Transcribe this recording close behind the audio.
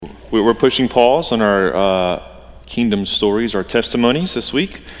we're pushing pause on our kingdom stories, our testimonies this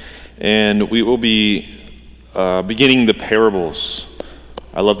week, and we will be beginning the parables.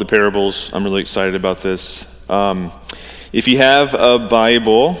 I love the parables. I'm really excited about this. If you have a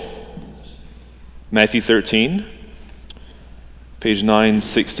Bible, Matthew 13, page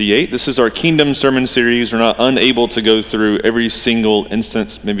 968. This is our Kingdom Sermon Series. We're not unable to go through every single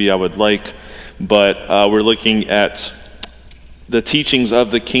instance maybe I would like, but we're looking at the teachings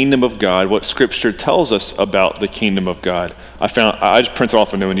of the Kingdom of God, what Scripture tells us about the Kingdom of God. I just printed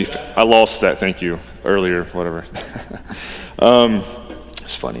off a new one. I lost that, thank you, earlier, whatever.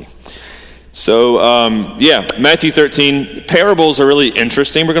 It's funny. So, Matthew 13. Parables are really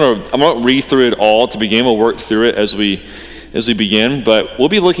interesting. I'm going to read through it all to begin. We'll work through it as we begin, but we'll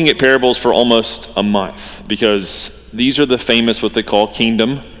be looking at parables for almost a month because these are the famous, what they call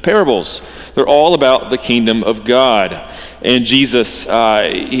kingdom parables. They're all about the kingdom of God. And Jesus,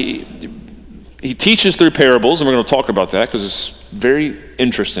 he teaches through parables, and we're going to talk about that because it's very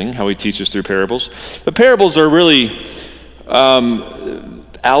interesting how he teaches through parables. But parables are really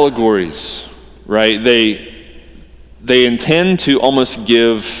allegories, right? They intend to almost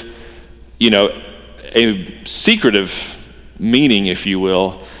give, a secretive meaning, if you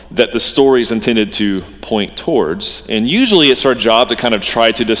will, that the story is intended to point towards. And usually it's our job to kind of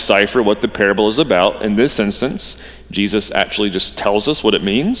try to decipher what the parable is about. In this instance, Jesus actually just tells us what it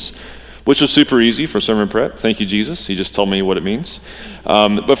means, which was super easy for sermon prep. Thank you, Jesus. He just told me what it means.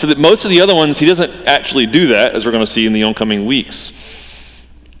 But for most of the other ones, he doesn't actually do that, as we're going to see in the oncoming weeks.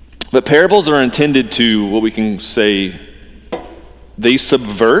 But parables are intended to, what we can say, they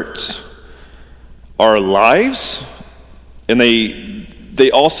subvert our lives, and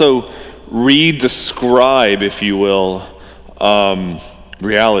they also redescribe, if you will,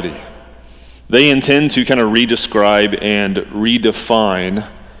 reality. They intend to kind of redescribe and redefine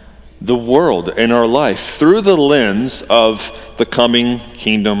the world and our life through the lens of the coming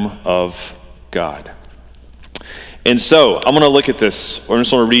kingdom of God. And so, I'm going to look at this, or I'm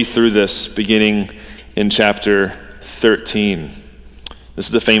just going to read through this beginning in chapter 13. This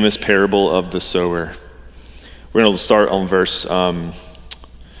is the famous parable of the sower. We're going to start on verse 1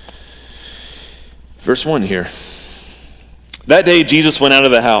 here. That day Jesus went out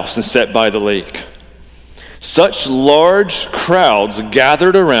of the house and sat by the lake. Such large crowds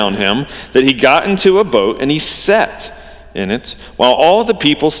gathered around him that he got into a boat and he sat in it while all the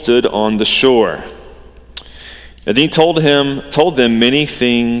people stood on the shore. And then he told them many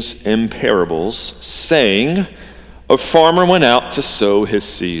things in parables, saying, a farmer went out to sow his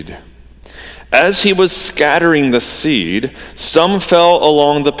seed. As he was scattering the seed, some fell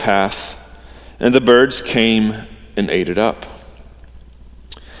along the path, and the birds came and ate it up.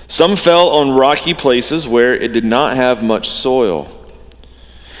 Some fell on rocky places where it did not have much soil.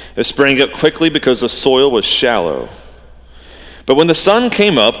 It sprang up quickly because the soil was shallow. But when the sun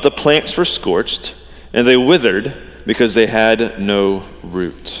came up, the plants were scorched, and they withered because they had no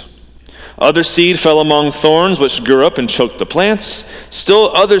root. Other seed fell among thorns, which grew up and choked the plants.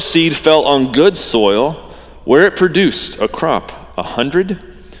 Still other seed fell on good soil, where it produced a crop 100,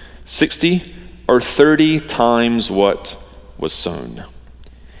 60, or 30 times what was sown.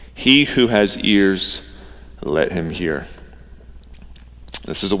 He who has ears, let him hear.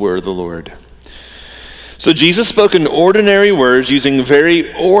 This is the word of the Lord. So Jesus spoke in ordinary words using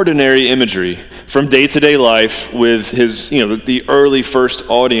very ordinary imagery from day-to-day life with his, the early first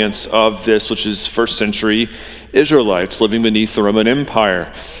audience of this, which is first century Israelites living beneath the Roman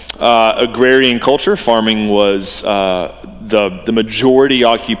Empire. Agrarian culture, farming was the majority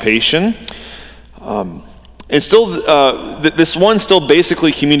occupation. And still, this one still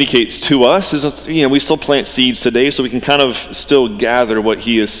basically communicates to us. We still plant seeds today, so we can kind of still gather what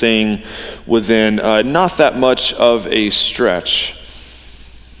he is saying within not that much of a stretch.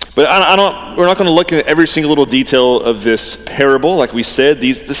 But we're not going to look at every single little detail of this parable. Like we said,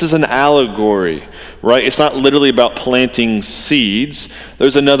 this is an allegory, right? It's not literally about planting seeds.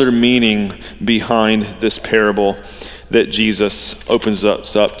 There's another meaning behind this parable that Jesus opens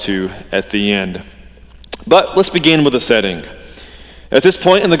us up to at the end. But let's begin with the setting. At this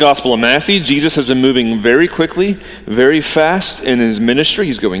point in the Gospel of Matthew, Jesus has been moving very quickly, very fast in his ministry.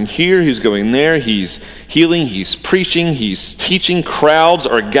 He's going here, he's going there, he's healing, he's preaching, he's teaching. Crowds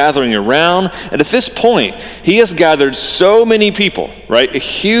are gathering around. And at this point, he has gathered so many people, right? A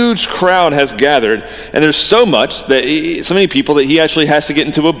huge crowd has gathered, and there's so many people that he actually has to get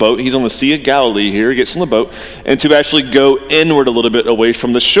into a boat. He's on the Sea of Galilee here. He gets on the boat, and to actually go inward a little bit away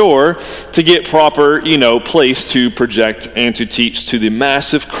from the shore to get proper, place to project and to teach to the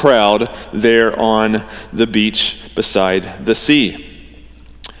massive crowd there on the beach beside the sea.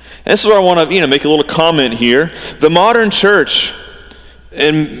 And this is where I want to, make a little comment here. The modern church,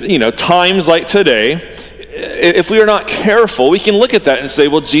 in, times like today, if we are not careful, we can look at that and say,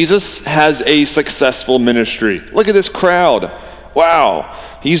 well, Jesus has a successful ministry. Look at this crowd. Wow,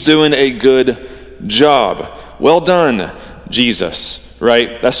 he's doing a good job. Well done, Jesus,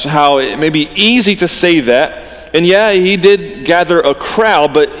 right? That's how it may be easy to say that. And yeah, he did gather a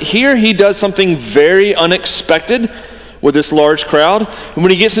crowd, but here he does something very unexpected with this large crowd. And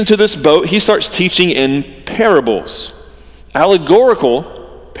when he gets into this boat, he starts teaching in parables,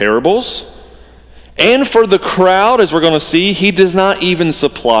 allegorical parables. And for the crowd, as we're going to see, he does not even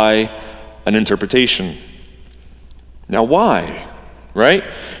supply an interpretation. Now, why? Right?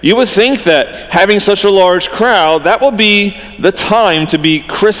 You would think that having such a large crowd, that will be the time to be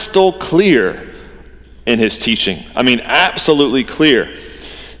crystal clear in his teaching. I mean, absolutely clear.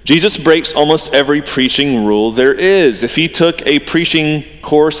 Jesus breaks almost every preaching rule there is. If he took a preaching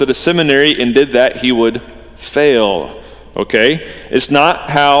course at a seminary and did that, he would fail. Okay? It's not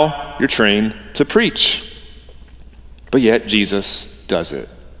how you're trained to preach. But yet, Jesus does it.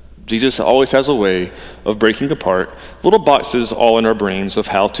 Jesus always has a way of breaking apart little boxes all in our brains of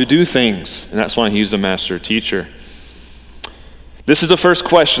how to do things. And that's why he's a master teacher. This is the first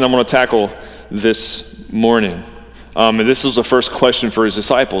question I'm going to tackle this morning. And this is the first question for his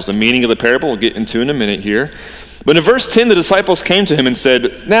disciples. The meaning of the parable we'll get into in a minute here. But in verse 10, the disciples came to him and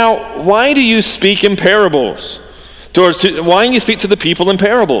said, "Now, why do you speak in parables? Why do you speak to the people in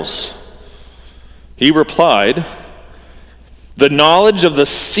parables?" He replied, "The knowledge of the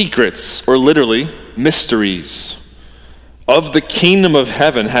secrets," or literally, mysteries, "of the kingdom of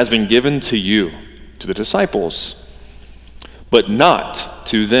heaven has been given to you," to the disciples, "but not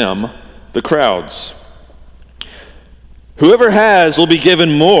to them, the crowds. Whoever has will be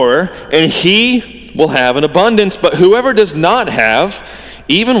given more, and he will have an abundance. But whoever does not have,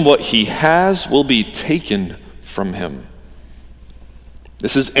 even what he has will be taken from him."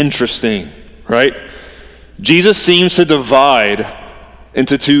 This is interesting, right? Jesus seems to divide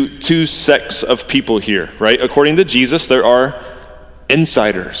into two sects of people here, right? According to Jesus, there are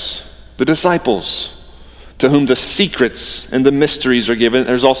insiders, the disciples, to whom the secrets and the mysteries are given.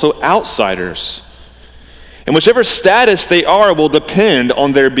 There's also outsiders. And whichever status they are will depend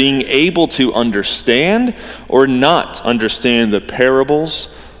on their being able to understand or not understand the parables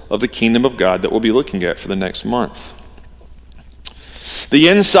of the kingdom of God that we'll be looking at for the next month. The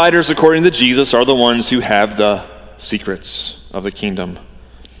insiders, according to Jesus, are the ones who have the secrets of the kingdom.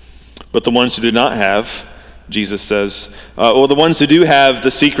 But the ones who do not have, Jesus says, or the ones who do have the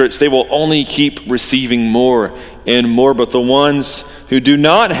secrets, they will only keep receiving more and more. But the ones who do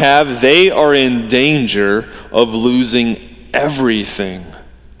not have, they are in danger of losing everything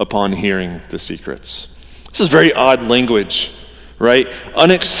upon hearing the secrets. This is very odd language, right?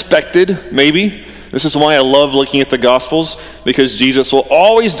 Unexpected, maybe. This is why I love looking at the Gospels, because Jesus will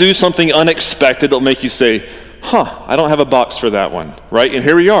always do something unexpected that'll make you say, I don't have a box for that one, right? And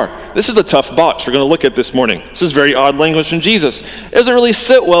here we are. This is a tough box we're going to look at this morning. This is very odd language from Jesus. It doesn't really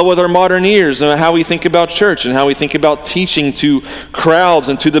sit well with our modern ears and how we think about church and how we think about teaching to crowds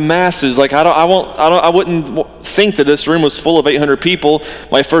and to the masses. Like I wouldn't think that this room was full of 800 people.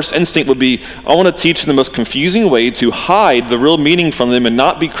 My first instinct would be, I want to teach in the most confusing way to hide the real meaning from them and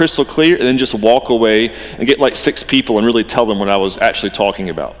not be crystal clear, and then just walk away and get like 6 people and really tell them what I was actually talking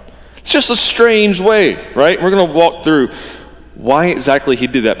about. It's just a strange way, right? We're going to walk through why exactly he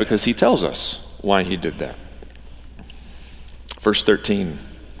did that, because he tells us why he did that. Verse 13.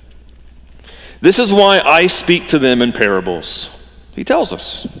 "This is why I speak to them in parables." He tells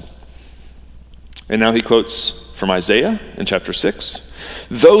us. And now he quotes from Isaiah in chapter 6.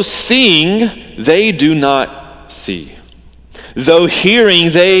 "Though seeing, they do not see. Though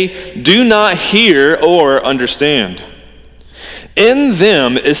hearing, they do not hear or understand. In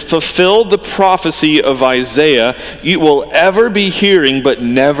them is fulfilled the prophecy of Isaiah, you will ever be hearing but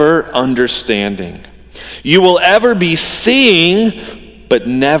never understanding. You will ever be seeing but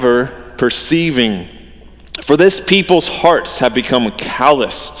never perceiving. For this people's hearts have become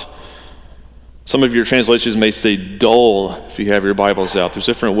calloused." Some of your translations may say dull if you have your Bibles out. There's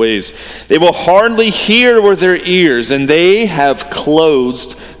different ways. "They will hardly hear with their ears, and they have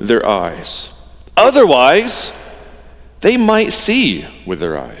closed their eyes. Otherwise, they might see with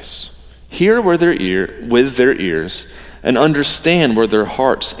their eyes, hear with their ears, and understand with their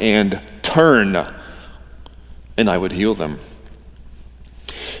hearts, and turn, and I would heal them."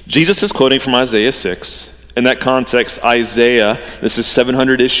 Jesus is quoting from Isaiah 6. In that context, Isaiah, this is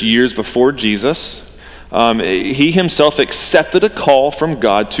 700-ish years before Jesus, he himself accepted a call from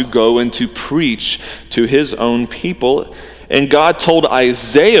God to go and to preach to his own people. And God told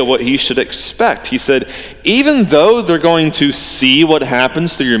Isaiah what he should expect. He said, even though they're going to see what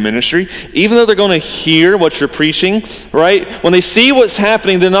happens through your ministry, even though they're going to hear what you're preaching, right? When they see what's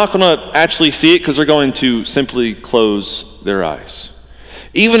happening, they're not going to actually see it because they're going to simply close their eyes.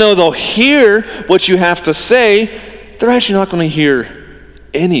 Even though they'll hear what you have to say, they're actually not going to hear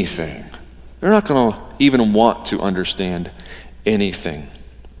anything. They're not going to even want to understand anything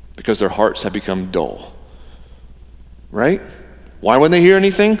because their hearts have become dull. Right? Why wouldn't they hear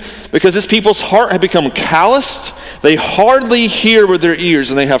anything? Because this people's heart had become calloused. They hardly hear with their ears,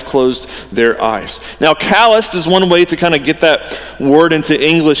 and they have closed their eyes. Now, calloused is one way to kind of get that word into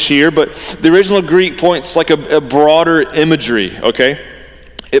English here, but the original Greek points like a broader imagery, okay?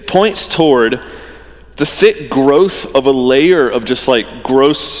 It points toward the thick growth of a layer of just like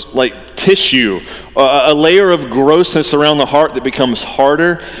gross, like tissue, a layer of grossness around the heart that becomes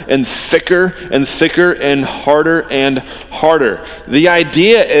harder and thicker and thicker and harder. The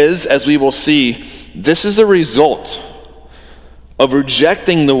idea is, as we will see, this is a result of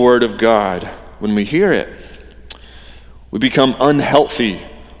rejecting the word of God when we hear it. We become unhealthy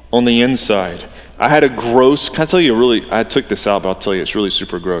on the inside. I had a gross, can I tell you I took this out, but I'll tell you, it's really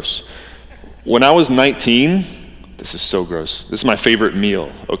super gross. When I was 19, this is so gross. This is my favorite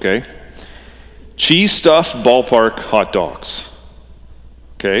meal, okay? Cheese-stuffed ballpark hot dogs,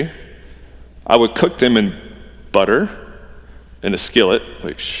 okay? I would cook them in butter in a skillet.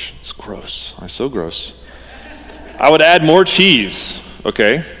 Like, it's gross. It's so gross. I would add more cheese,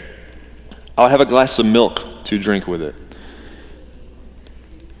 okay? I would have a glass of milk to drink with it.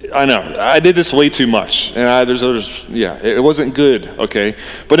 I know, I did this way too much, and it wasn't good, okay?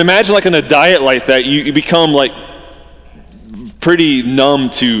 But imagine like in a diet like that, you become like pretty numb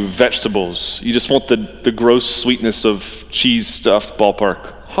to vegetables. You just want the gross sweetness of cheese-stuffed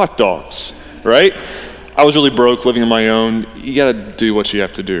ballpark hot dogs, right? I was really broke, living on my own. You gotta do what you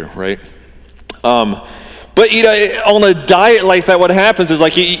have to do, right? But, you know, on a diet like that, what happens is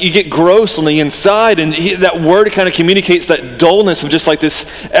like you get gross on the inside, and that word kind of communicates that dullness of just like this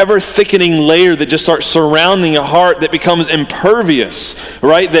ever-thickening layer that just starts surrounding a heart that becomes impervious,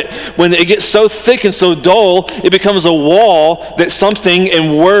 right? That when it gets so thick and so dull, it becomes a wall that something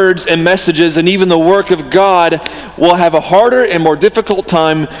in words and messages and even the work of God will have a harder and more difficult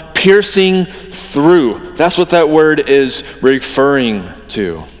time piercing through. That's what that word is referring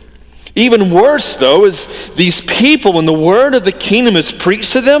to. Even worse, though, is these people, when the word of the kingdom is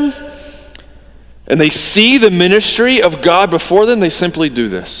preached to them, and they see the ministry of God before them, they simply do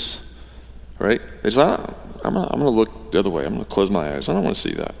this, right? They say, I'm going to look the other way. I'm going to close my eyes. I don't want to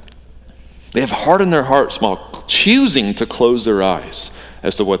see that. They have hardened their hearts while choosing to close their eyes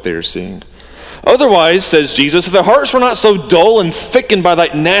as to what they are seeing. Otherwise, says Jesus, if their hearts were not so dull and thickened by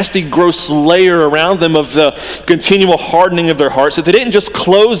that nasty, gross layer around them of the continual hardening of their hearts, if they didn't just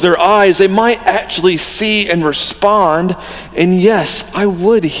close their eyes, they might actually see and respond, and yes, I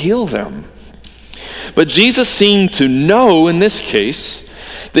would heal them. But Jesus seemed to know in this case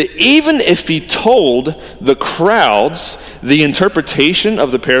that even if he told the crowds the interpretation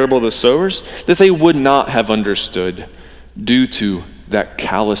of the parable of the sowers, that they would not have understood due to that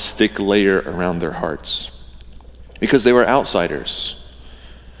callous, thick layer around their hearts, because they were outsiders.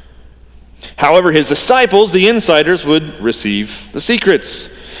 However, his disciples, the insiders, would receive the secrets.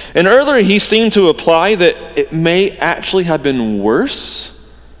 And earlier he seemed to imply that it may actually have been worse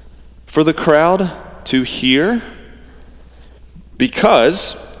for the crowd to hear,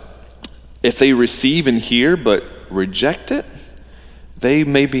 because if they receive and hear but reject it, they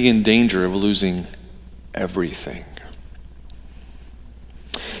may be in danger of losing everything.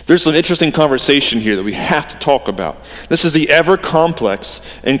 There's some interesting conversation here that we have to talk about. This is the ever complex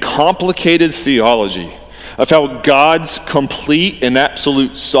and complicated theology of how God's complete and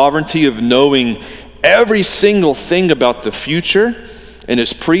absolute sovereignty of knowing every single thing about the future and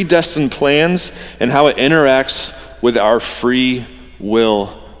his predestined plans and how it interacts with our free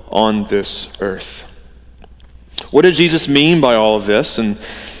will on this earth. What did Jesus mean by all of this? And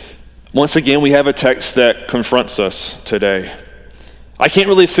once again, we have a text that confronts us today. I can't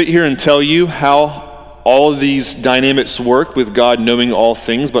really sit here and tell you how all of these dynamics work with God knowing all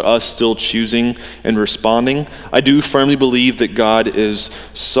things, but us still choosing and responding. I do firmly believe that God is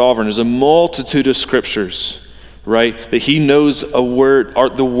sovereign. There's a multitude of scriptures, right? That he knows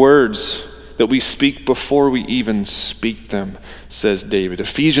the words that we speak before we even speak them. says David.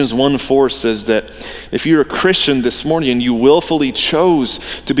 Ephesians 1:4 says that if you're a Christian this morning and you willfully chose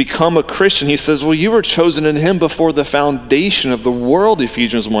to become a Christian, he says, well, you were chosen in him before the foundation of the world,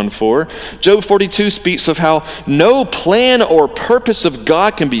 Ephesians 1:4. Job 42 speaks of how no plan or purpose of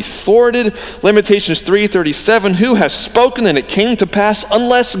God can be thwarted. Lamentations 3:37, who has spoken and it came to pass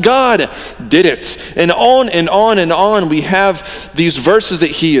unless God did it? And on and on and on we have these verses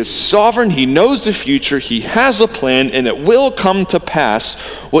that he is sovereign, he knows the future, he has a plan, and it will come to pass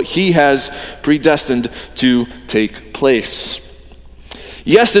what he has predestined to take place.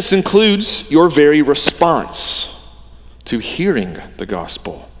 Yes, this includes your very response to hearing the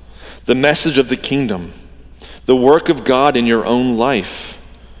gospel, the message of the kingdom, the work of God in your own life.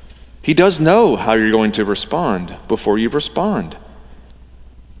 He does know how you're going to respond before you respond,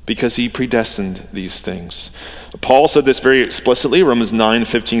 because he predestined these things. Paul said this very explicitly, Romans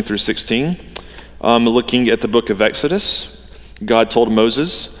 9:15 through 16. Looking at the book of Exodus, God told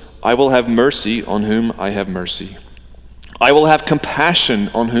Moses, I will have mercy on whom I have mercy. I will have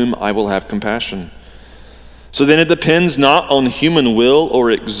compassion on whom I will have compassion. So then it depends not on human will or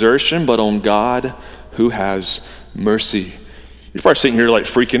exertion, but on God who has mercy. You're probably sitting here like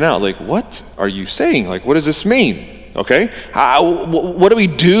freaking out, like, what are you saying? Like, what does this mean? Okay? What do we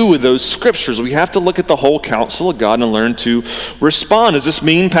do with those scriptures? We have to look at the whole counsel of God and learn to respond. Does this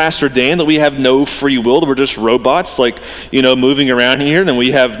mean, Pastor Dan, that we have no free will, that we're just robots, like, moving around here, and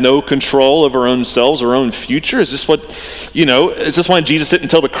we have no control of our own selves, our own future? Is this why Jesus didn't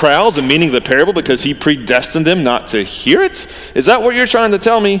tell the crowds the meaning of the parable, because he predestined them not to hear it? Is that what you're trying to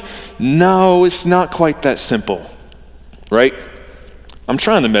tell me? No, it's not quite that simple, right? I'm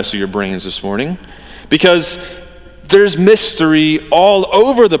trying to mess with your brains this morning, because there's mystery all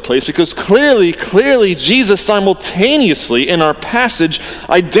over the place, because clearly Jesus simultaneously in our passage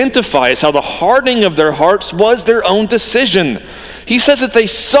identifies how the hardening of their hearts was their own decision. He says that they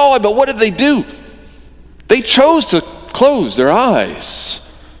saw it, but what did they do? They chose to close their eyes.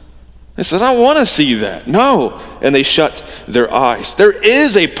 They said, I don't want to see that. No. And they shut their eyes. There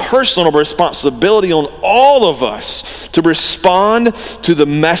is a personal responsibility on all of us to respond to the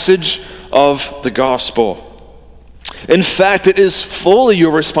message of the gospel. In fact, it is fully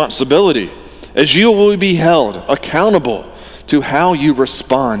your responsibility, as you will be held accountable to how you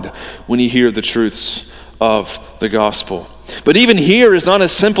respond when you hear the truths of the gospel. But even here is not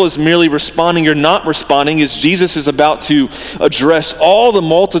as simple as merely responding or not responding, as Jesus is about to address all the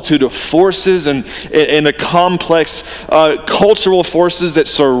multitude of forces and the complex cultural forces that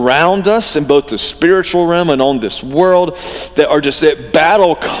surround us in both the spiritual realm and on this world, that are just at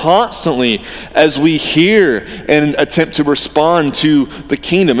battle constantly as we hear and attempt to respond to the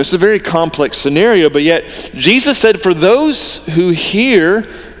kingdom. It's a very complex scenario, but yet Jesus said, for those who hear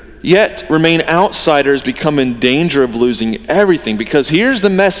yet remain outsiders, become in danger of losing everything. Because here's the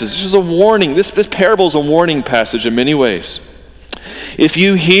message. This is a warning. This parable is a warning passage in many ways. If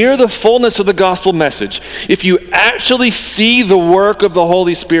you hear the fullness of the gospel message, if you actually see the work of the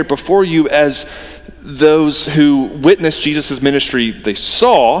Holy Spirit before you, as those who witnessed Jesus' ministry they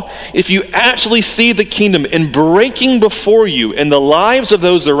saw, if you actually see the kingdom in breaking before you in the lives of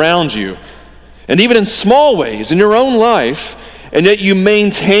those around you, and even in small ways in your own life, and yet you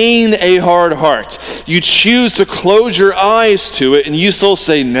maintain a hard heart, you choose to close your eyes to it, and you still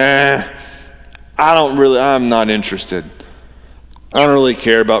say, nah, I'm not interested. I don't really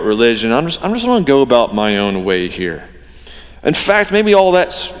care about religion. I'm just going to go about my own way here. In fact, maybe all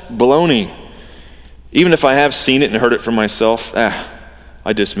that's baloney. Even if I have seen it and heard it for myself,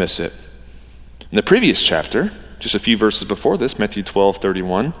 I dismiss it. In the previous chapter, just a few verses before this, Matthew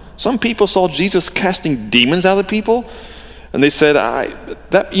 12:31, some people saw Jesus casting demons out of people, and they said,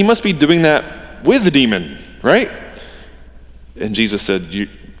 you must be doing that with the demon, right? And Jesus said,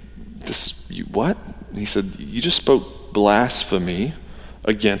 what? And he said, you just spoke blasphemy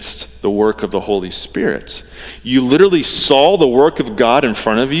against the work of the Holy Spirit. You literally saw the work of God in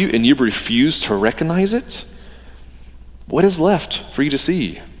front of you, and you refused to recognize it? What is left for you to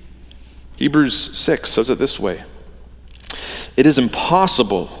see? Hebrews 6 says it this way. It is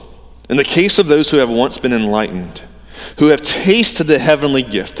impossible, in the case of those who have once been enlightened, who have tasted the heavenly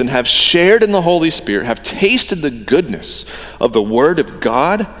gift and have shared in the Holy Spirit, have tasted the goodness of the Word of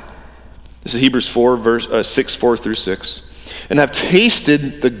God. This is Hebrews 4:6 and have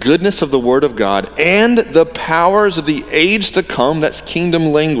tasted the goodness of the Word of God and the powers of the age to come, that's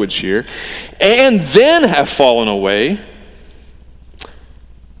kingdom language here, and then have fallen away,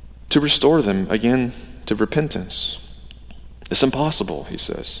 to restore them again to repentance. It's impossible, he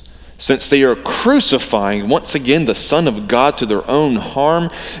says. since they are crucifying once again the Son of God to their own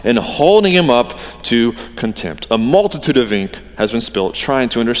harm and holding him up to contempt. A multitude of ink has been spilled trying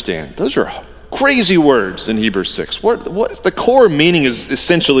to understand. Those are crazy words in Hebrews 6. What the core meaning is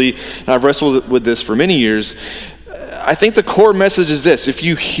essentially, and I've wrestled with this for many years, I think the core message is this: if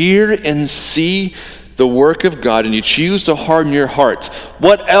you hear and see the work of God and you choose to harden your heart,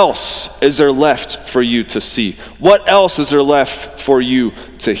 what else is there left for you to see? What else is there left for you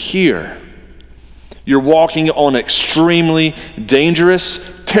to hear? You're walking on extremely dangerous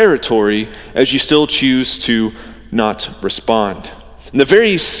territory as you still choose to not respond. And the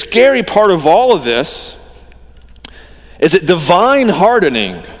very scary part of all of this is that divine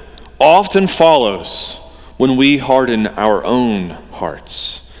hardening often follows when we harden our own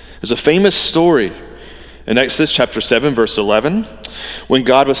hearts. There's a famous story in Exodus chapter 7, verse 11, when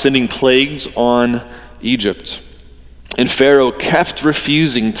God was sending plagues on Egypt, and Pharaoh kept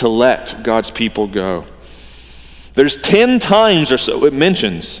refusing to let God's people go. There's 10 times or so it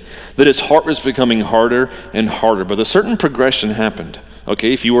mentions that his heart was becoming harder and harder, but a certain progression happened.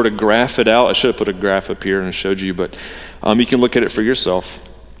 Okay, if you were to graph it out, I should have put a graph up here and showed you, but you can look at it for yourself.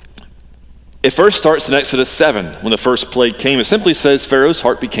 It first starts in Exodus 7, when the first plague came. It simply says Pharaoh's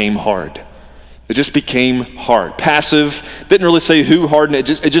heart became hard. It just became hard. Passive, didn't really say who hardened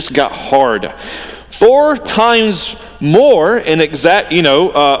it, it just got hard. 4 times more in exact,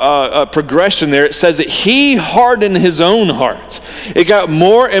 progression there, it says that he hardened his own heart. It got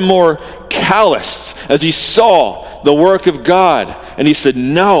more and more calloused as he saw the work of God. And he said,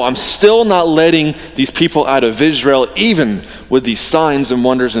 no, I'm still not letting these people out of Israel, even with these signs and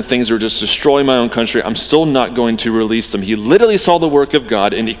wonders and things that are just destroying my own country. I'm still not going to release them. He literally saw the work of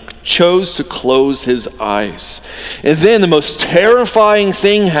God and he chose to close his eyes. And then the most terrifying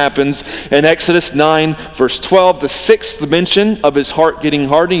thing happens in Exodus 9, verse 12, the 6th mention of his heart getting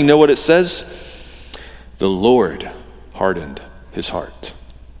hardened. You know what it says? The Lord hardened his heart.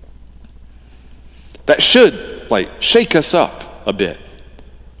 That should shake us up a bit,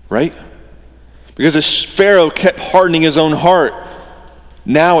 right? Because as Pharaoh kept hardening his own heart,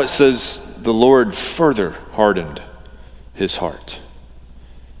 now it says the Lord further hardened his heart.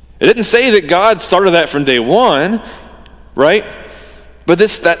 It didn't say that God started that from day one, right? But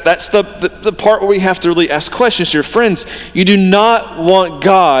that's the part where we have to really ask questions here. Friends, you do not want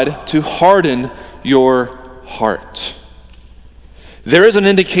God to harden your heart. There is an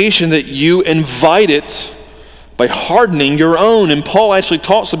indication that you invite it by hardening your own. And Paul actually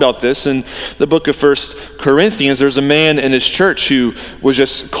talks about this in the book of 1 Corinthians. There's a man in his church who was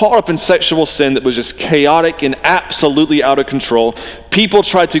just caught up in sexual sin that was just chaotic and absolutely out of control. People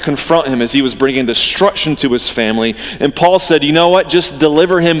tried to confront him as he was bringing destruction to his family. And Paul said, you know what? Just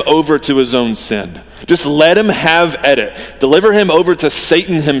deliver him over to his own sin. Just let him have at it. Deliver him over to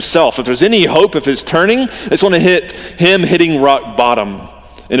Satan himself. If there's any hope of his turning, it's going to hit him hitting rock bottom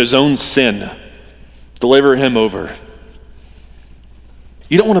in his own sin. Deliver him over.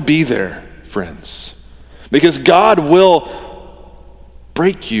 You don't want to be there, friends, because God will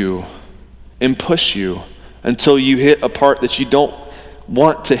break you and push you until you hit a part that you don't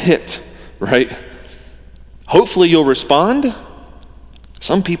want to hit, right? Hopefully you'll respond.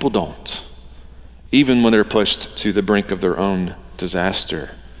 Some people don't, even when they're pushed to the brink of their own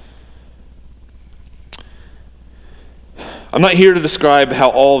disaster. I'm not here to describe how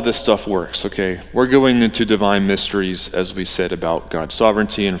all of this stuff works, okay? We're going into divine mysteries, as we said, about God's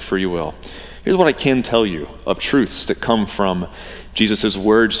sovereignty and free will. Here's what I can tell you of truths that come from Jesus'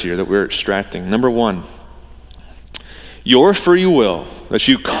 words here that we're extracting. Number 1, your free will that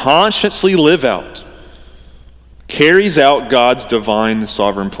you consciously live out carries out God's divine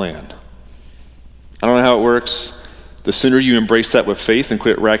sovereign plan. I don't know how it works. The sooner you embrace that with faith and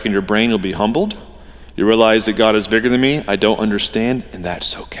quit racking your brain, you'll be humbled. You realize that God is bigger than me. I don't understand, and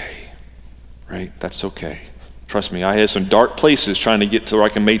that's okay, right? That's okay. Trust me, I had some dark places trying to get to where I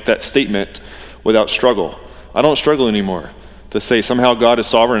can make that statement without struggle. I don't struggle anymore to say somehow God is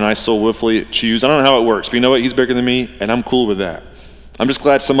sovereign and I still willfully choose. I don't know how it works, but you know what? He's bigger than me, and I'm cool with that. I'm just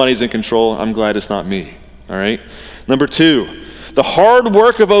glad somebody's in control. I'm glad it's not me, all right? Number 2, the hard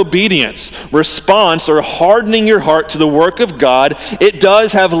work of obedience, response, or hardening your heart to the work of God, it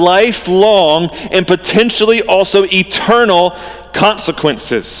does have lifelong and potentially also eternal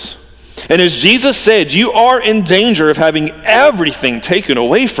consequences. And as Jesus said, you are in danger of having everything taken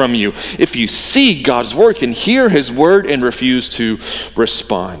away from you if you see God's work and hear his word and refuse to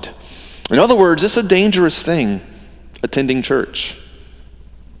respond. In other words, it's a dangerous thing, attending church,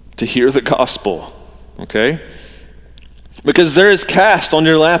 to hear the gospel, okay? Because there is cast on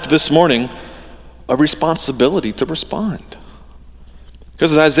your lap this morning a responsibility to respond.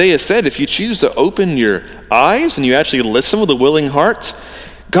 Because as Isaiah said, if you choose to open your eyes and you actually listen with a willing heart,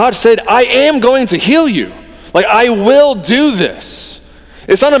 God said, I am going to heal you. Like, I will do this.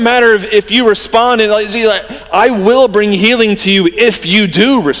 It's not a matter of if you respond, and I will bring healing to you if you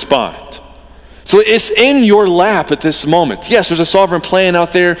do respond. So it's in your lap at this moment. Yes, there's a sovereign plan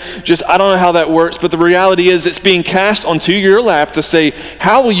out there. Just, I don't know how that works, but the reality is it's being cast onto your lap to say,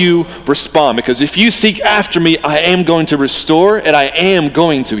 how will you respond? Because if you seek after me, I am going to restore and I am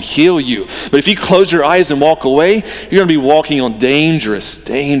going to heal you. But if you close your eyes and walk away, you're going to be walking on dangerous,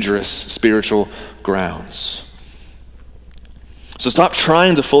 dangerous spiritual grounds. So stop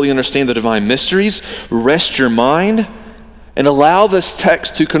trying to fully understand the divine mysteries. Rest your mind and allow this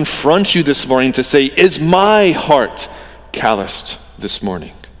text to confront you this morning to say, is my heart calloused this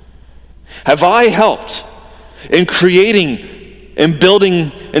morning? Have I helped in creating and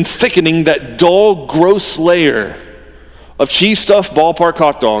building and thickening that dull, gross layer of cheese stuffed ballpark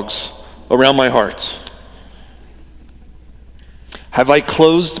hot dogs around my heart? Have I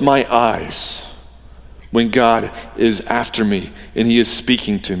closed my eyes when God is after me and he is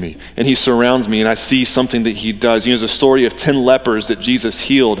speaking to me and he surrounds me and I see something that he does? There's a story of 10 lepers that Jesus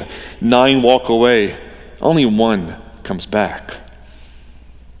healed. 9 walk away. Only 1 comes back.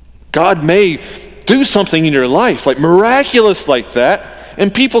 God may do something in your life, like miraculous like that,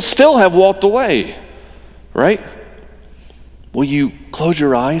 and people still have walked away, right? Will you close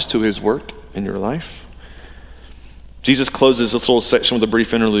your eyes to his work in your life? Jesus closes this little section with a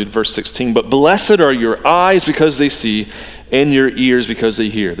brief interlude, verse 16. But blessed are your eyes because they see, and your ears because they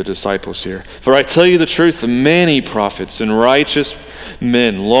hear, the disciples here. For I tell you the truth, many prophets and righteous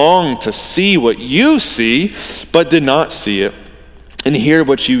men long to see what you see, but did not see it, and hear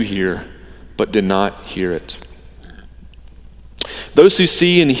what you hear, but did not hear it. Those who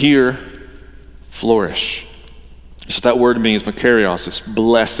see and hear flourish. So that word means makarios, it's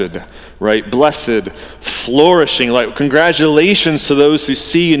blessed, right? Blessed, flourishing, like congratulations to those who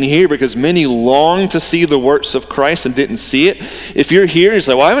see and hear, because many long to see the works of Christ and didn't see it. If you're here and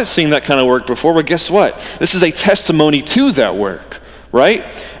you're like, well, I haven't seen that kind of work before, well, guess what? This is a testimony to that work, right?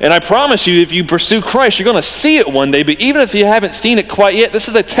 And I promise you, if you pursue Christ, you're going to see it one day, but even if you haven't seen it quite yet, this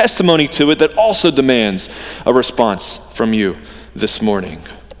is a testimony to it that also demands a response from you this morning.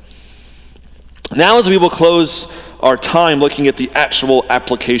 Now, as we will close our time looking at the actual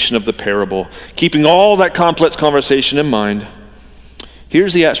application of the parable, keeping all that complex conversation in mind,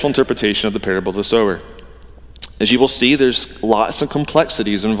 here's the actual interpretation of the parable of the sower. As you will see, there's lots of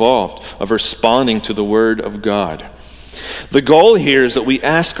complexities involved of responding to the word of God. The goal here is that we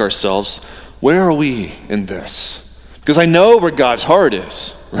ask ourselves, where are we in this? Because I know where God's heart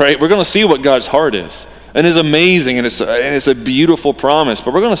is, right? We're going to see what God's heart is. And it's amazing, and it's a beautiful promise.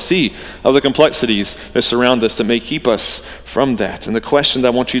 But we're going to see of the complexities that surround us that may keep us from that. And the question that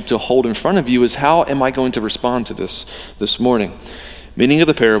I want you to hold in front of you is, how am I going to respond to this morning? Meaning of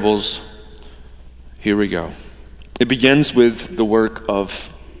the parables, here we go. It begins with the work of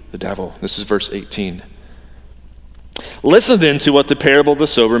the devil. This is verse 18. Listen then to what the parable of the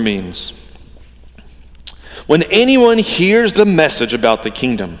sower means. When anyone hears the message about the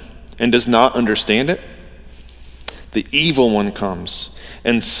kingdom and does not understand it, the evil one comes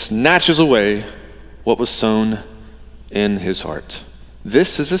and snatches away what was sown in his heart.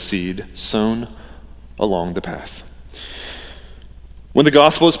 This is a seed sown along the path. When the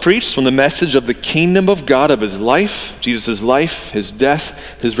gospel is preached, when the message of the kingdom of God, of his life, Jesus' life, his death,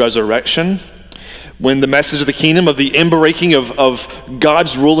 his resurrection, when the message of the kingdom, of the inbreaking of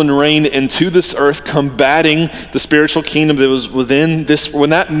God's rule and reign into this earth, combating the spiritual kingdom that was within this, when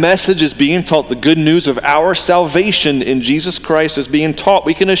that message is being taught, the good news of our salvation in Jesus Christ is being taught,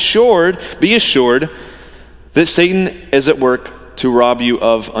 we can be assured that Satan is at work to rob you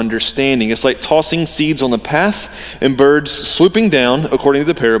of understanding. It's like tossing seeds on the path and birds swooping down, according to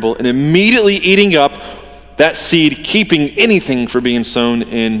the parable, and immediately eating up that seed, keeping anything from being sown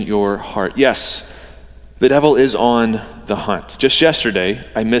in your heart. Yes, the devil is on the hunt. Just yesterday,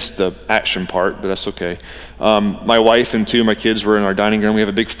 I missed the action part, but that's okay. My wife and 2 of my kids were in our dining room. We have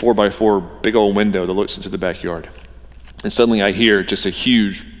a big 4x4, big old window that looks into the backyard. And suddenly I hear just a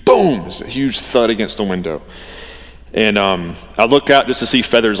huge boom, a huge thud against the window. And I look out just to see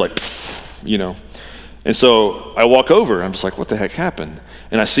feathers like, you know. And so I walk over. I'm just like, what the heck happened?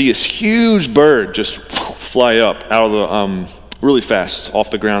 And I see this huge bird just fly up out of the, really fast off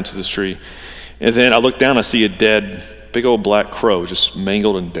the ground to this tree. And then I look down, I see a dead, big old black crow, just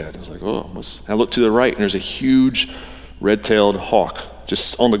mangled and dead. I was like, oh. And I look to the right, and there's a huge red-tailed hawk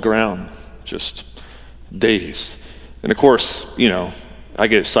just on the ground, just dazed. And of course, you know, I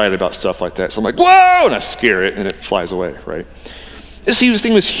get excited about stuff like that. So I'm like, whoa! And I scare it, and it flies away, right? This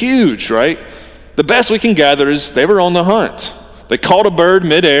thing was huge, right? The best we can gather is they were on the hunt. They caught a bird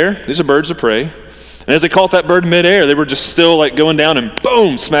midair. These are birds of prey. And as they caught that bird midair, they were just still like going down and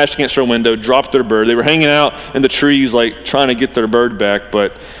boom, smashed against our window, dropped their bird. They were hanging out in the trees like trying to get their bird back,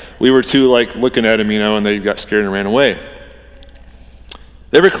 but we were too like looking at them, and they got scared and ran away.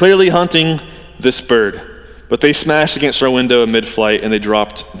 They were clearly hunting this bird, but they smashed against our window in mid-flight and they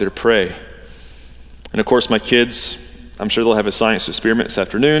dropped their prey. And of course, my kids, I'm sure they'll have a science experiment this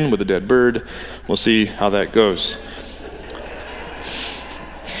afternoon with a dead bird. We'll see how that goes.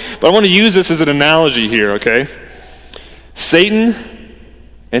 But I want to use this as an analogy here, okay? Satan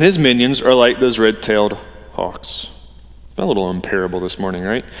and his minions are like those red-tailed hawks. A little unparable this morning,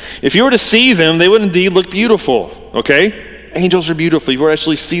 right? If you were to see them, they would indeed look beautiful, okay? Angels are beautiful. If you were to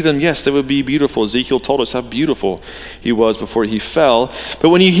actually see them, yes, they would be beautiful. Ezekiel told us how beautiful he was before he fell. But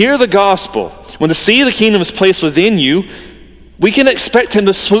when you hear the gospel, when the seed of the kingdom is placed within you, we can expect him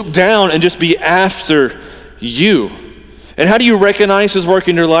to swoop down and just be after you. And how do you recognize his work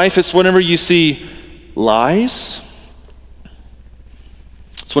in your life? It's whenever you see lies.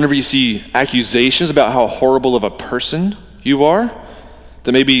 It's whenever you see accusations about how horrible of a person you are,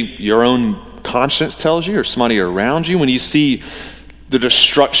 that maybe your own conscience tells you or somebody around you. When you see the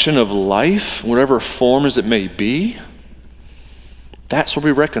destruction of life, whatever form as it may be, that's where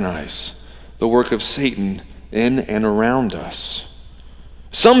we recognize the work of Satan in and around us.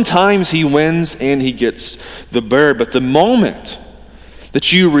 Sometimes he wins and he gets the bird, but the moment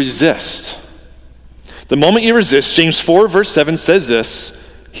that you resist, James 4 verse 7 says this,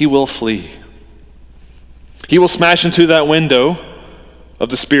 he will flee. He will smash into that window of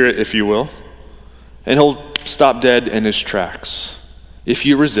the spirit, if you will, and he'll stop dead in his tracks. If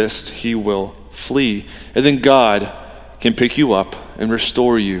you resist, he will flee. And then God can pick you up and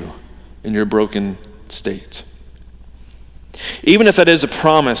restore you in your broken state. Even if that is a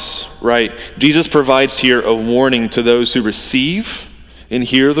promise, right, Jesus provides here a warning to those who receive and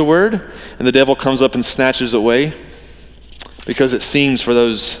hear the word, and the devil comes up and snatches it away, because it seems for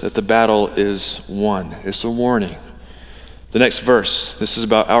those that the battle is won. It's a warning. The next verse, this is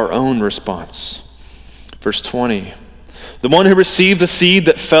about our own response. Verse 20. The one who received the seed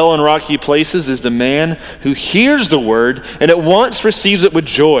that fell on rocky places is the man who hears the word and at once receives it with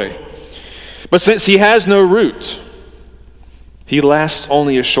joy. But since he has no root, he lasts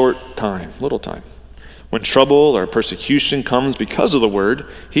only a little time. When trouble or persecution comes because of the word,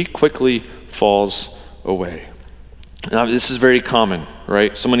 he quickly falls away. Now, this is very common,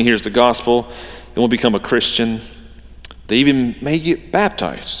 right? Someone hears the gospel, they will become a Christian. They even may get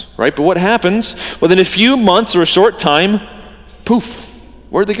baptized, right? But what happens? Within a few months or a short time, poof,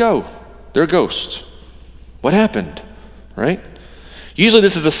 where'd they go? They're a ghost. What happened, right? Usually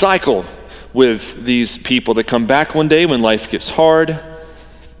this is a cycle with these people. They come back one day when life gets hard.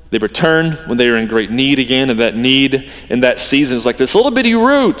 They return when they are in great need again, and that need in that season is like this little bitty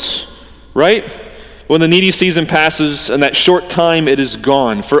root, right? When the needy season passes, in that short time it is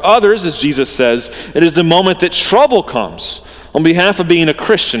gone. For others, as Jesus says, it is the moment that trouble comes on behalf of being a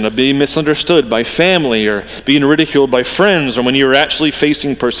Christian, of being misunderstood by family or being ridiculed by friends, or when you're actually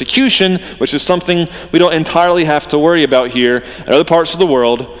facing persecution, which is something we don't entirely have to worry about here. In other parts of the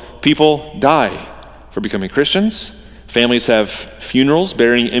world, people die for becoming Christians. Families have funerals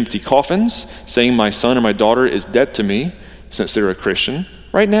burying empty coffins, saying my son or my daughter is dead to me since they're a Christian.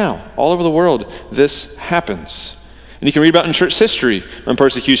 Right now, all over the world, this happens. And you can read about in church history when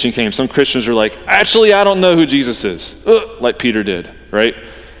persecution came. Some Christians are like, actually, I don't know who Jesus is. Like Peter did, right?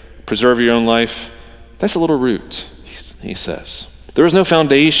 Preserve your own life. That's a little root, he says. There is no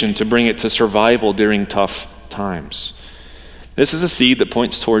foundation to bring it to survival during tough times. This is a seed that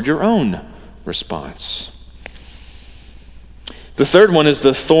points toward your own response. The third one is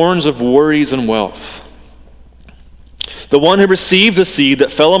the thorns of worries and wealth. The one who received the seed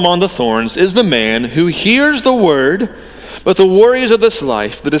that fell among the thorns is the man who hears the word, but the worries of this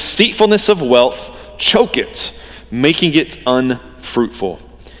life, the deceitfulness of wealth, choke it, making it unfruitful.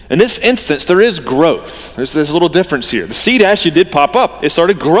 In this instance, there is growth. There's a little difference here. The seed actually did pop up. It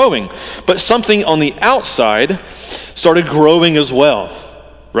started growing, but something on the outside started growing as well,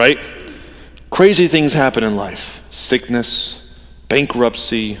 right? Crazy things happen in life. Sickness,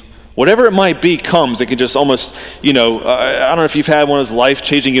 bankruptcy, whatever it might be comes. It can just almost, I don't know if you've had one of those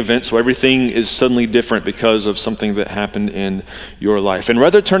life-changing events where everything is suddenly different because of something that happened in your life. And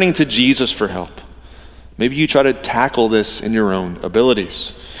rather turning to Jesus for help, maybe you try to tackle this in your own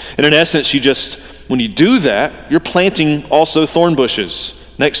abilities. And in essence, when you do that, you're planting also thorn bushes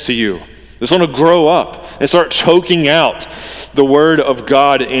next to you. It's going to grow up and start choking out the word of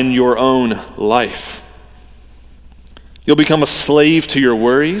God in your own life. You'll become a slave to your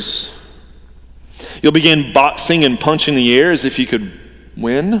worries. You'll begin boxing and punching the air as if you could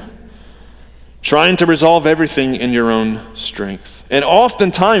win, trying to resolve everything in your own strength. And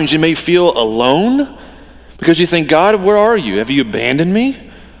oftentimes you may feel alone because you think, God, where are you? Have you abandoned me?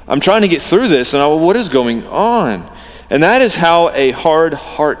 I'm trying to get through this, and what is going on? And that is how a hard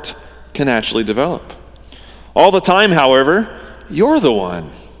heart can actually develop. All the time, however, you're the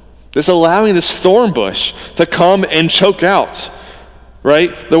one that's allowing this thorn bush to come and choke out,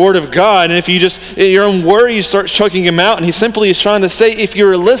 right? The word of God. And if you just, your own worries start choking him out, and he simply is trying to say, if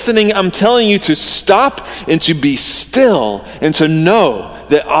you're listening, I'm telling you to stop and to be still and to know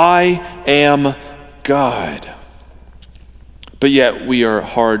that I am God. But yet we are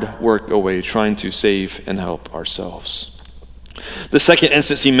hard work away trying to save and help ourselves. The second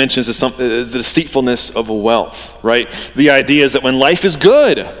instance he mentions is the deceitfulness of wealth, right? The idea is that when life is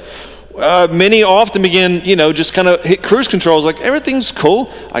good, many often begin, just kind of hit cruise control. It's like, everything's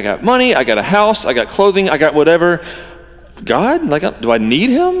cool. I got money, I got a house, I got clothing, I got whatever. God, do I need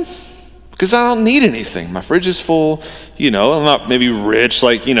him? Because I don't need anything. My fridge is full. I'm not maybe rich,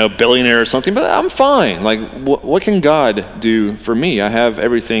 billionaire or something, but I'm fine. What can God do for me? I have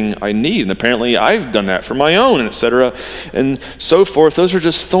everything I need. And apparently I've done that for my own, etc. And so forth. Those are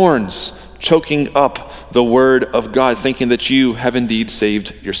just thorns choking up the word of God, thinking that you have indeed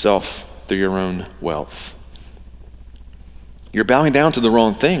saved yourself through your own wealth. You're bowing down to the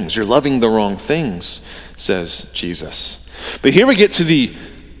wrong things. You're loving the wrong things, says Jesus. But here we get to the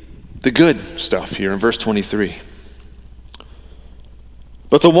good stuff here in verse 23.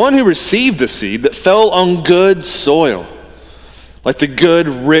 But the one who received the seed that fell on good soil, like the good,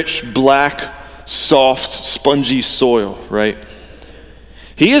 rich, black, soft, spongy soil, right?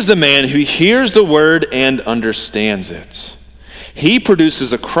 He is the man who hears the word and understands it. He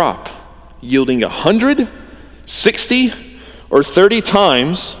produces a crop yielding 100, 60, or 30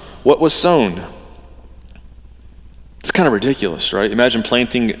 times what was sown. It's kind of ridiculous, right? Imagine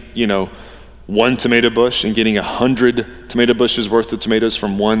planting, one tomato bush and getting 100 tomato bushes worth of tomatoes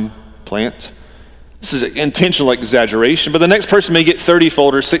from one plant. This is an intentional exaggeration, but the next person may get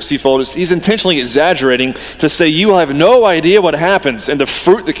 30-fold or 60-fold. He's intentionally exaggerating to say you will have no idea what happens and the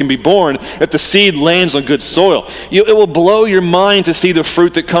fruit that can be born if the seed lands on good soil. It will blow your mind to see the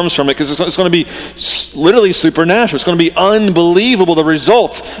fruit that comes from it, because it's going to be literally supernatural. It's going to be unbelievable, the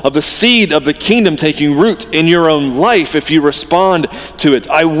result of the seed of the kingdom taking root in your own life if you respond to it.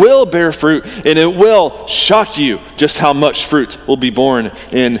 I will bear fruit, and it will shock you just how much fruit will be born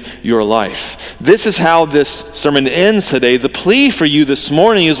in your life. This is how this sermon ends today. The plea for you this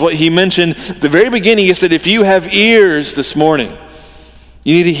morning is what he mentioned at the very beginning. He said, if you have ears this morning,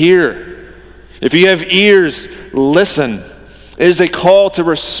 you need to hear. If you have ears, listen. It is a call to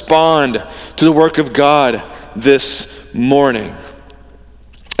respond to the work of God this morning.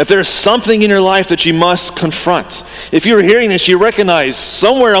 If there's something in your life that you must confront, if you're hearing this, you recognize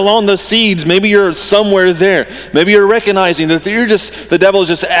somewhere along the seeds, maybe you're somewhere there. Maybe you're recognizing that the devil is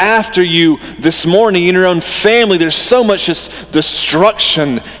just after you this morning in your own family. There's so much just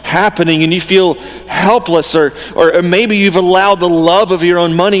destruction happening and you feel helpless, or maybe you've allowed the love of your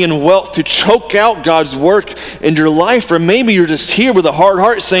own money and wealth to choke out God's work in your life, or maybe you're just here with a hard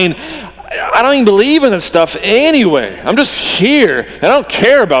heart saying, I don't even believe in this stuff anyway. I'm just here. I don't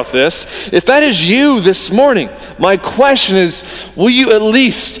care about this. If that is you this morning, my question is, will you at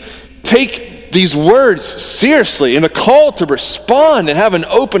least take these words seriously and the call to respond and have an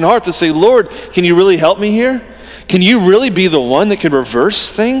open heart to say, Lord, can you really help me here? Can you really be the one that can reverse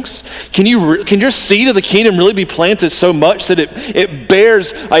things? Can your seed of the kingdom really be planted so much that it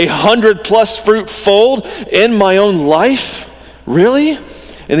bears 100+ fruit fold in my own life? Really?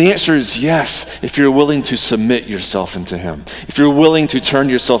 And the answer is yes, if you're willing to submit yourself into him. If you're willing to turn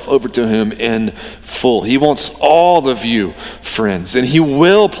yourself over to him in full. He wants all of you, friends. And he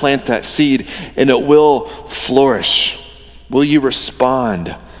will plant that seed and it will flourish. Will you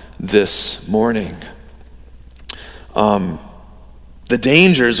respond this morning? The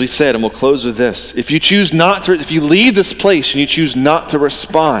danger, as we said, and we'll close with this. If you leave this place and you choose not to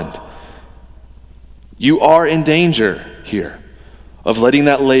respond, you are in danger here of letting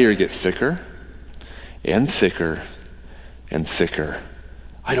that layer get thicker and thicker and thicker.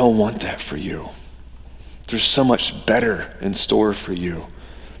 I don't want that for you. There's so much better in store for you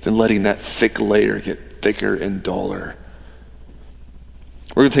than letting that thick layer get thicker and duller.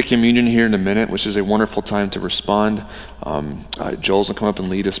 We're going to take communion here in a minute, which is a wonderful time to respond. Joel's going to come up and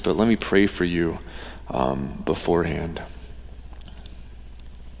lead us, but let me pray for you beforehand.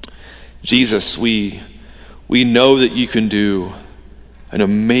 Jesus, we know that you can do an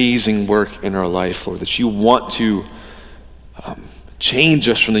amazing work in our life, Lord, that you want to change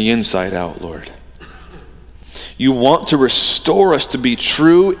us from the inside out, Lord. You want to restore us to be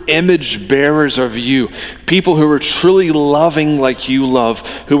true image bearers of you, people who are truly loving like you love,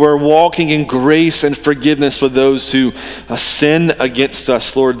 who are walking in grace and forgiveness with those who sin against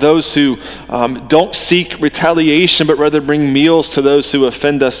us, Lord, those who don't seek retaliation but rather bring meals to those who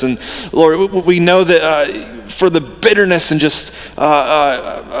offend us. And Lord, we know that for the bitterness and just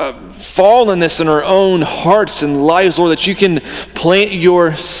fallenness in our own hearts and lives, Lord, that you can plant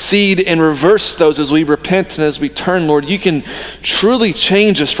your seed and reverse those as we repent and as we turn, Lord. You can truly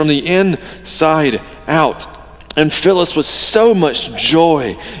change us from the inside out and fill us with so much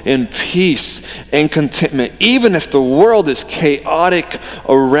joy and peace and contentment. Even if the world is chaotic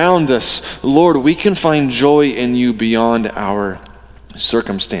around us, Lord, we can find joy in you beyond our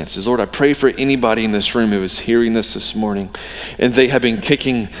circumstances. Lord, I pray for anybody in this room who is hearing this morning and they have been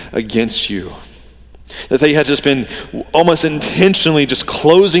kicking against you, that they had just been almost intentionally just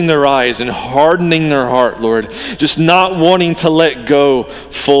closing their eyes and hardening their heart, Lord, just not wanting to let go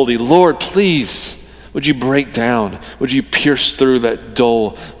fully. Lord, please, would you break down? Would you pierce through that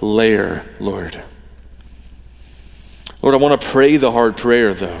dull layer, Lord? Lord, I want to pray the hard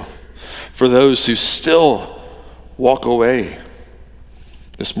prayer, though, for those who still walk away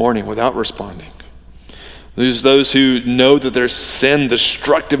this morning without responding. There's those who know that there's sin,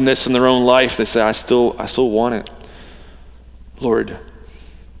 destructiveness in their own life. They say, I still want it. Lord,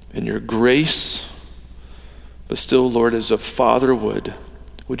 in your grace, but still, Lord, as a father would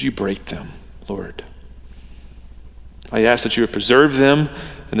you break them, Lord? I ask that you would preserve them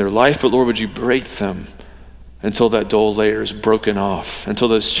in their life, but Lord, would you break them until that dull layer is broken off, until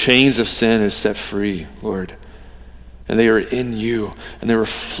those chains of sin is set free, Lord. And they are in you, and they are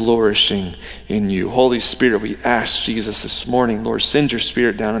flourishing in you. Holy Spirit, we ask Jesus this morning, Lord, send your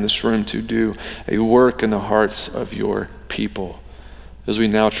Spirit down in this room to do a work in the hearts of your people as we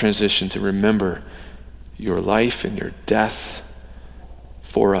now transition to remember your life and your death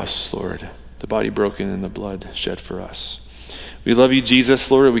for us, Lord, the body broken and the blood shed for us. We love you,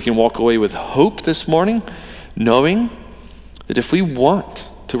 Jesus, Lord. We can walk away with hope this morning, knowing that if we want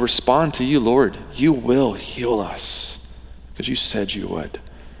to respond to you, Lord, you will heal us, because you said you would.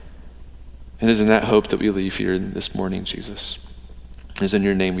 And it is in that hope that we leave here this morning, Jesus. It is in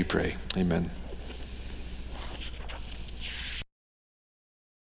your name we pray. Amen.